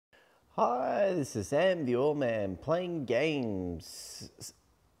Hi, this is Sam, the Old Man, playing games.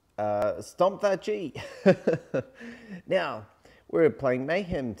 Stomp that G. Now, we're playing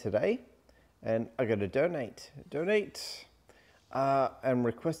Mayhem today, and I got to donate, and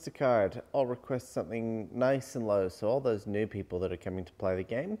request a card. I'll request something nice and low, so all those new people that are coming to play the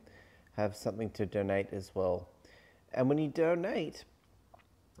game have something to donate as well. And when you donate,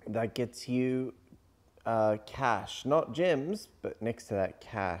 that gets you cash, not gems, but next to that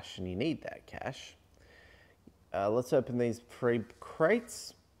cash, and you need that cash. Let's open these free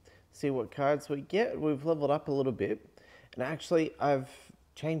crates, see what cards we get. We've leveled up a little bit, and actually I've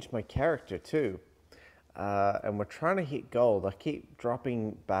changed my character too. And we're trying to hit gold. I keep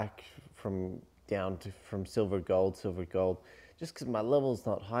dropping back from silver gold, just because my level's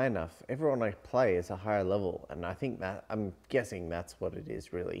not high enough. Everyone I play is a higher level, and I'm guessing that's what it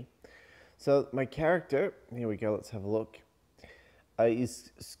is really. So my character, here we go, let's have a look,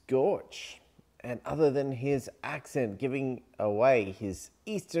 is Scorch. And other than his accent giving away his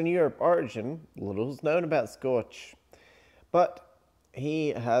Eastern Europe origin, little's known about Scorch. But he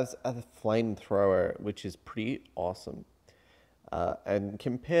has a flamethrower, which is pretty awesome. And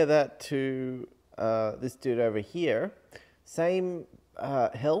compare that to this dude over here. Same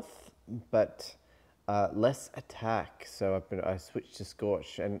health, but less attack. So I switched to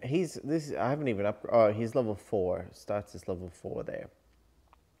Scorch, and I haven't even he's level 4. Starts as level 4 there.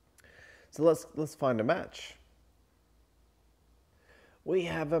 So let's find a match. We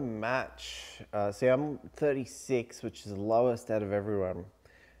have a match. See, I'm 36, which is the lowest out of everyone.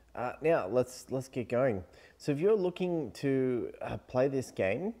 Now let's get going. So if you're looking to play this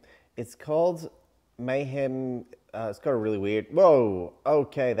game, it's called Mayhem. It's got a really weird. Whoa.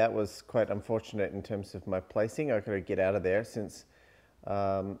 Okay, that was quite unfortunate in terms of my placing. I gotta get out of there since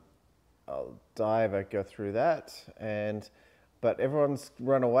I'll die if I go through that. But everyone's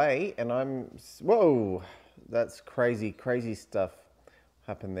run away, and whoa, that's crazy stuff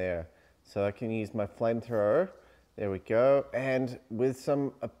happened there. So I can use my flamethrower. There we go. And with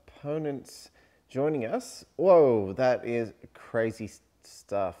some opponents joining us, whoa, that is crazy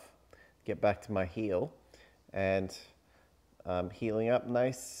stuff. Get back to my heal, and healing up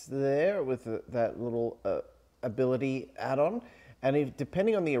nice there with that little ability add-on. And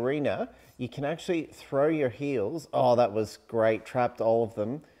depending on the arena, you can actually throw your heals. Oh, that was great. Trapped all of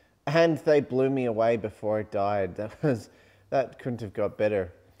them. And they blew me away before I died. That couldn't have got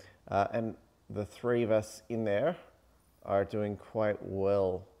better. And the 3 of us in there are doing quite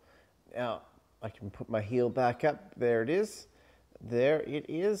well. Now, I can put my heal back up. There it is. There it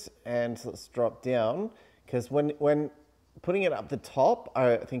is. And let's drop down. Because when putting it up the top,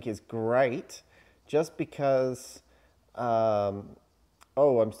 I think is great. Just because...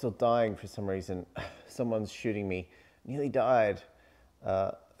 oh, I'm still dying for some reason. Someone's shooting me. Nearly died.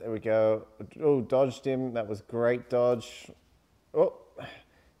 There we go. Oh, dodged him. That was great dodge. Oh,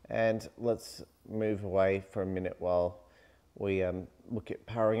 and let's move away for a minute while we look at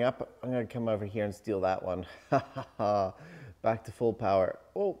powering up. I'm going to come over here and steal that one. Back to full power.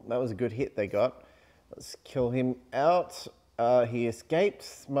 Oh, that was a good hit they got. Let's kill him out. He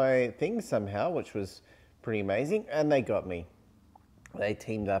escaped my thing somehow, which was pretty amazing, and they got me. They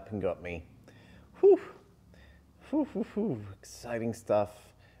teamed up and got me. Whew. Whew, whew, whew. Exciting stuff.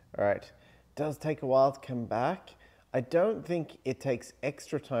 All right. Does take a while to come back. I don't think it takes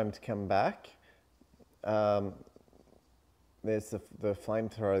extra time to come back. There's the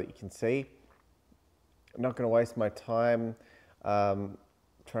flamethrower that you can see. I'm not going to waste my time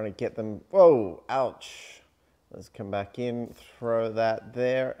trying to get them. Whoa, ouch. Let's come back in, throw that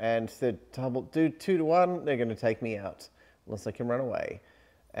there, and do 2 to 1, they're going to take me out, unless I can run away.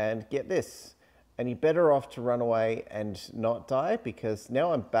 And get this, and you're better off to run away and not die, because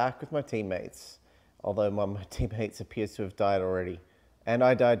now I'm back with my teammates, although my teammates appears to have died already. And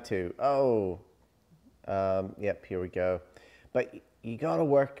I died too. Oh, yep, here we go. But you got to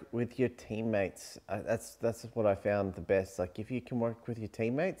work with your teammates. That's what I found the best. Like, if you can work with your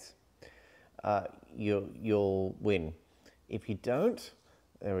teammates, you'll win. If you don't,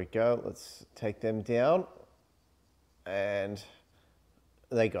 there we go. Let's take them down, and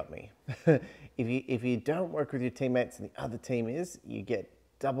they got me. If you don't work with your teammates and the other team you get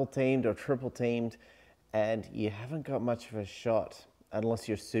double teamed or triple teamed, and you haven't got much of a shot unless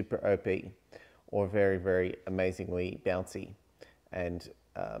you're super OP or very, very amazingly bouncy. And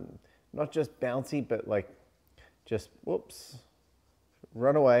not just bouncy, but like just whoops.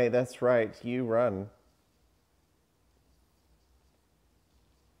 Run away, that's right, you run.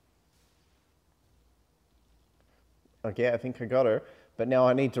 Okay, I think I got her, but now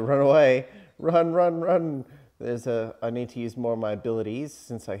I need to run away. Run. I need to use more of my abilities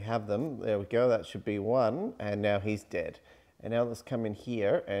since I have them. There we go, that should be one. And now he's dead. And now let's come in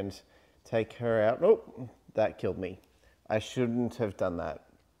here and take her out. Oh, that killed me. I shouldn't have done that.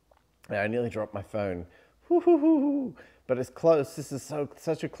 I nearly dropped my phone. Woo-hoo-hoo-hoo. But it's close. This is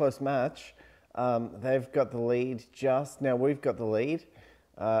such a close match. They've got the lead just now. We've got the lead.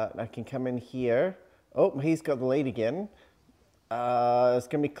 I can come in here. Oh, he's got the lead again. It's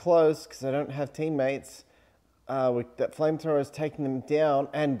going to be close because I don't have teammates. That flamethrower is taking them down,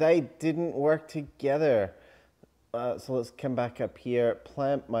 and they didn't work together. So let's come back up here,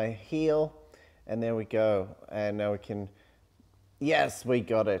 plant my heal, and there we go. And now we can... Yes, we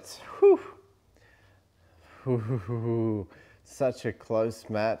got it. Whew. Such a close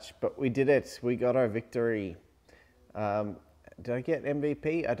match, but we did it. We got our victory. Did I get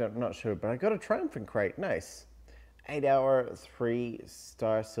MVP? I'm not sure, but I got a triumphant crate. Nice. 8 hour,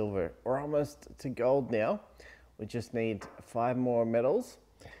 3-star silver. We're almost to gold now. We just need 5 more medals.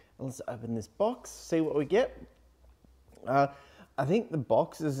 Let's open this box, see what we get. I think the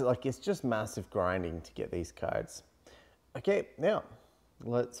box is it's just massive grinding to get these cards. Okay, now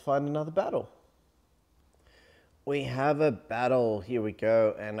let's find another battle. We have a battle, here we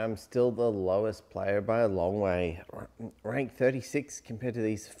go, and I'm still the lowest player by a long way. Rank 36 compared to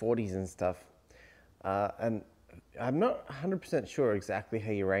these 40s and stuff. And I'm not 100% sure exactly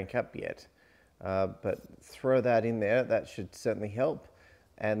how you rank up yet, but throw that in there, that should certainly help.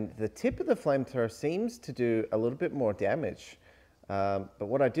 And the tip of the flamethrower seems to do a little bit more damage. But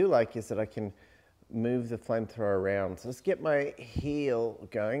what I do like is that I can move the flamethrower around. So let's get my heal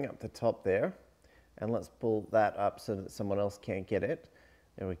going up the top there. And let's pull that up so that someone else can't get it.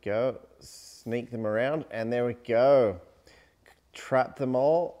 There we go. Sneak them around, and there we go. Trap them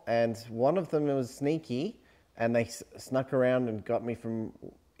all, and one of them was sneaky, and they snuck around and got me from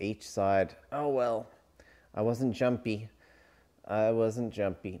each side. Oh well, I wasn't jumpy.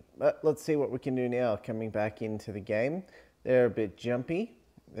 But let's see what we can do now, coming back into the game. They're a bit jumpy.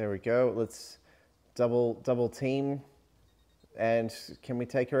 There we go. Let's double team. And can we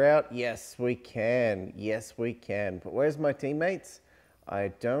take her out? Yes, we can. Yes, we can. But where's my teammates? I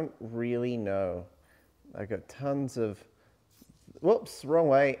don't really know. I got tons of... Whoops, wrong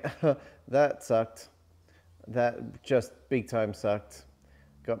way. That sucked. That just big time sucked.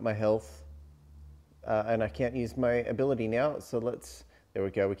 Got my health. And I can't use my ability now, so let's... There we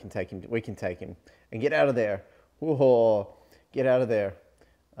go, we can take him. We can take him. And get out of there. Whoa, get out of there.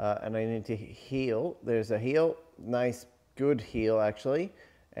 And I need to heal. There's a heal. Nice. Good heal, actually,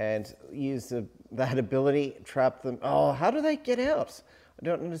 and use that ability, trap them. Oh, how do they get out? I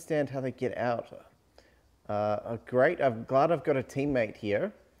don't understand how they get out. Great, I'm glad I've got a teammate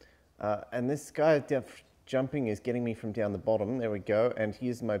here. And this guy jumping is getting me from down the bottom. There we go, and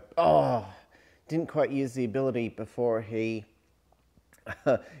use my... Oh, didn't quite use the ability before he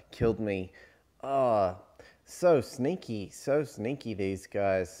killed me. Oh, so sneaky, these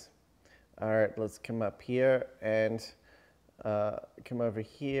guys. All right, let's come up here and... come over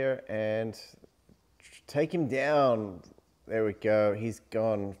here and take him down. There we go. He's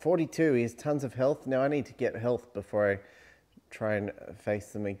gone. 42. He has tons of health. Now I need to get health before I try and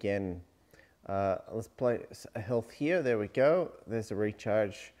face them again. Let's play a health here. There we go. There's a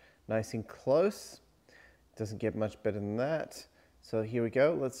recharge nice and close. Doesn't get much better than that. So here we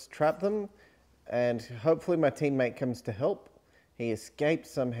go. Let's trap them. And hopefully my teammate comes to help. He escaped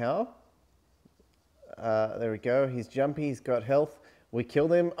somehow. There we go. He's jumpy. He's got health. We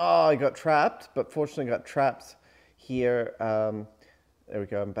killed him. Oh, I got trapped, but fortunately got trapped here. There we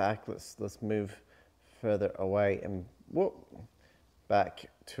go. I'm back. Let's move further away and whoop, back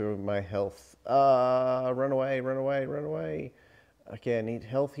to my health. Run away. Okay, I need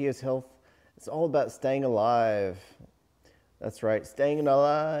health. Here's health. It's all about staying alive. That's right, staying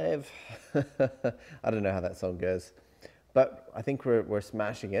alive. I don't know how that song goes, but I think we're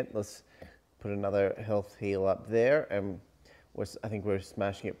smashing it. Let's put another health heal up there, and I think we're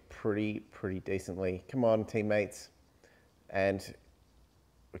smashing it pretty decently. Come on, teammates. And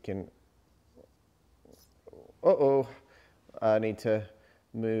we can... Uh-oh. I need to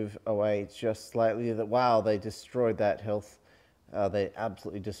move away just slightly. Wow, they destroyed that health. They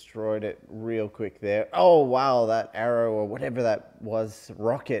absolutely destroyed it real quick there. Oh, wow, that arrow or whatever that was,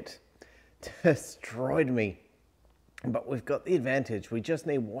 rocket, destroyed me. But we've got the advantage. We just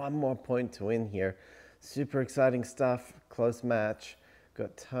need one more point to win here. Super exciting stuff. Close match.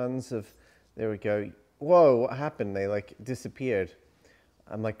 Got tons of... There we go. Whoa, what happened? They disappeared.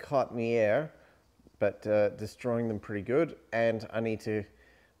 I'm caught in the air, but destroying them pretty good. And I need to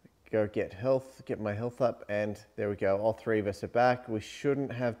go get my health up. And there we go. All three of us are back. We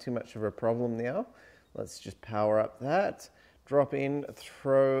shouldn't have too much of a problem now. Let's just power up that. Drop in,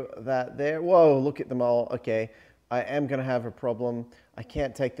 throw that there. Whoa, look at them all. Okay, I am going to have a problem. I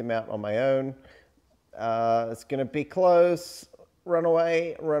can't take them out on my own. It's going to be close. Run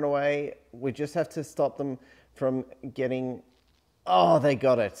away, run away. We just have to stop them from getting... Oh, they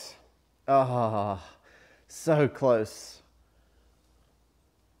got it. Oh, so close.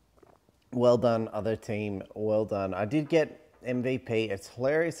 Well done, other team. Well done. I did get MVP. It's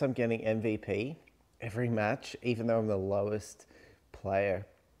hilarious I'm getting MVP every match, even though I'm the lowest player.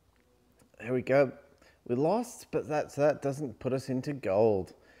 There we go. We lost, but that doesn't put us into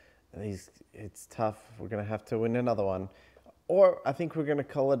gold. It's tough. We're going to have to win another one. Or I think we're going to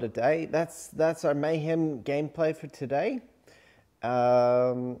call it a day. That's our Mayhem gameplay for today.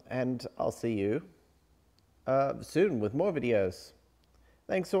 And I'll see you soon with more videos.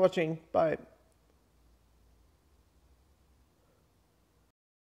 Thanks for watching. Bye.